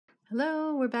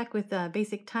Hello, we're back with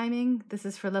basic timing. This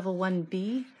is for level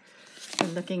 1B. We're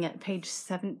looking at page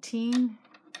 17,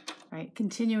 right?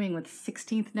 Continuing with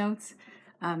 16th notes.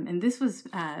 And this was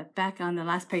back on the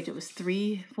last page, it was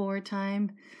 3/4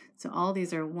 time. So all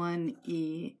these are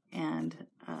 1E and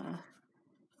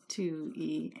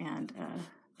 2E and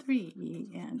 3E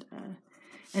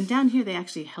and down here they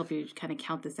actually help you kind of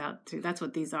count this out too. That's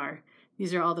what these are.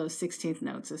 These are all those 16th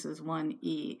notes. This is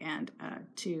 1E and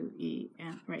 2E,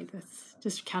 and right, that's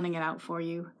just counting it out for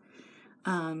you.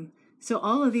 So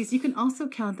all of these, you can also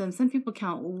count them. Some people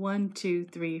count 1, 2,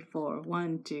 3, 4,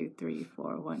 1, 2, 3,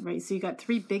 4, 1, right? So you got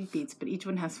 3 big beats, but each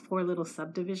one has 4 little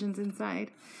subdivisions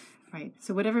inside, right?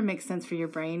 So whatever makes sense for your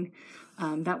brain,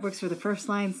 that works for the first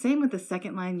line. Same with the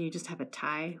second line, you just have a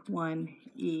tie, 1,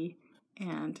 E,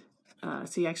 and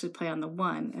so you actually play on the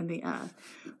 1 and the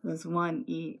those 1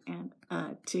 E and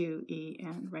 2 E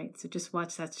and right. So just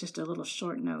watch, that's just a little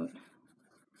short note.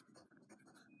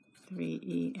 3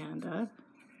 E and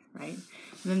right. And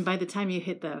then by the time you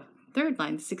hit the third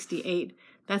line, 68,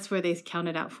 that's where they count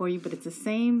it out for you, but it's the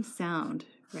same sound,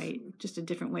 right? Just a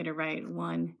different way to write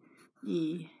 1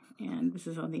 E, and this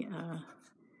is on the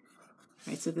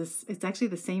right. So this, it's actually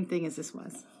the same thing as this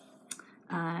was.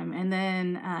 And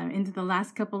then into the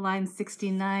last couple lines,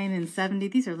 69 and 70,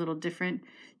 these are a little different.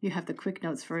 You have the quick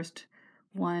notes first,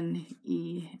 1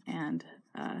 E and,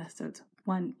 so it's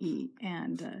 1 E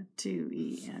and 2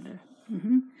 E and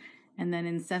And then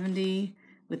in 70,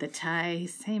 with a tie,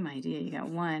 same idea. You got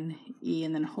 1 E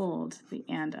and then hold the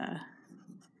and.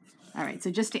 All right, so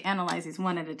just to analyze these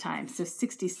one at a time. So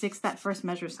 66, that first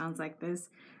measure sounds like this.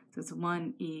 So it's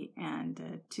 1 E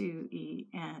and 2 E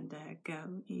and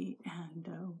go E and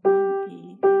 1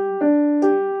 E and 2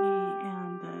 E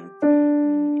and 3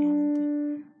 E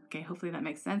and okay, hopefully that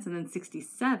makes sense. And then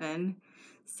 67,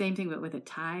 same thing but with a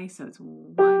tie. So it's 1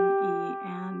 E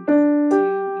and 2 E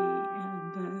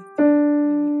and 3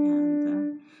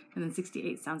 E and then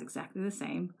 68 sounds exactly the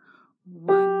same. 1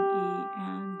 E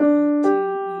and 2 E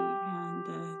and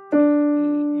 3 E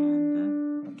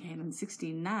and okay, and then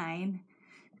 69.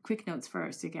 Quick notes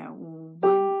first. You got 1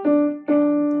 E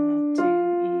and 2 E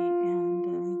and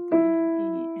 3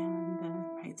 E and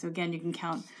right. So again, you can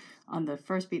count on the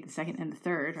first beat, the second, and the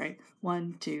third, right?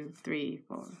 1, 2, 3,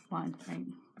 4, 1, right?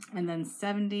 And then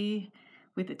 70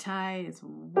 with the tie is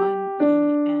 1 E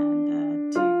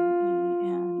and 2 E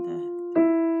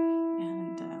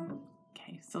and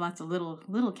okay. So lots of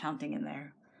little counting in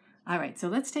there. All right. So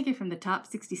let's take it from the top.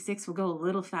 66. We'll go a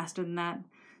little faster than that.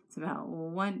 It's about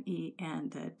 1 E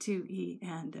and 2 E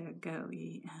and go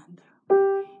E and 2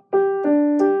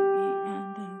 E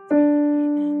and 3 E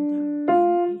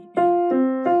and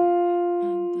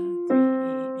 1 E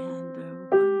and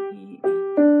 3 E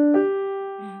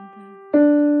and 1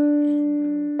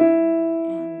 E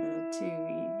and 2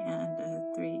 E and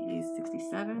 3 E.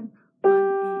 67. 1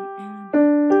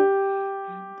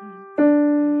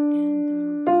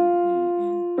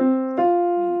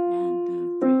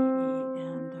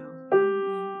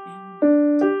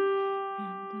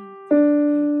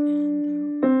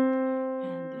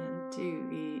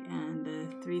 E and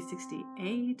 3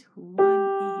 68, 1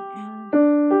 E and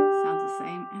sounds the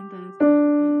same, and 3 E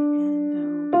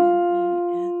and 1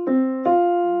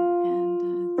 E and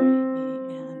 3 E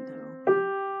and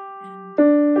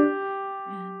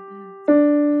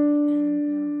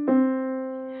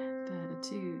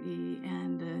 2 E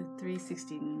and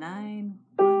 369,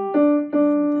 1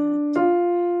 E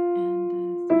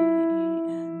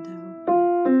and 2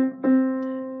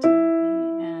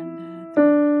 and 3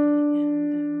 E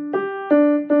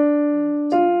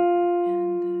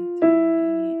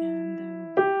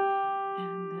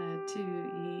and 2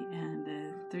 E and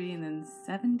 3 and then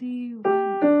 70, 1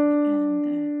 E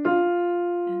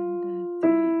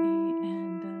and 3 E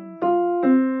and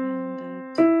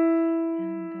 2 and 3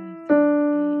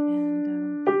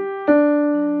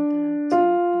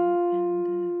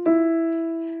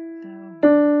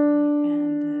 E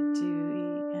and 2 E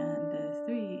and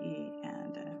 3 E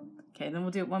and okay, then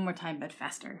we'll do it one more time but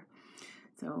faster.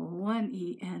 So 1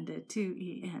 E and 2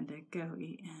 E and go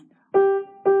E and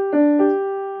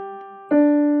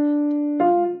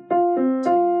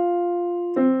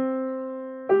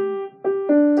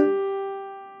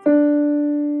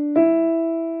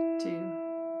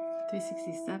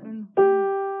 367.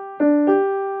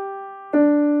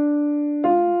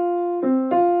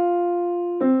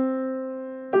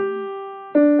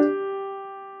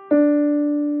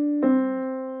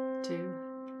 2,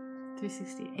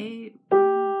 368.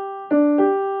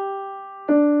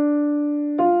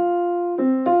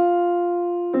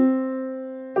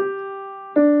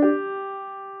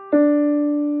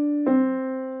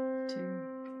 2,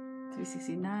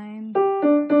 369.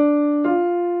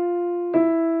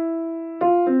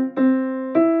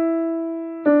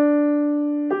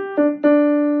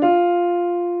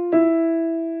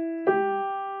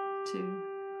 Two,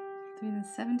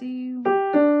 370.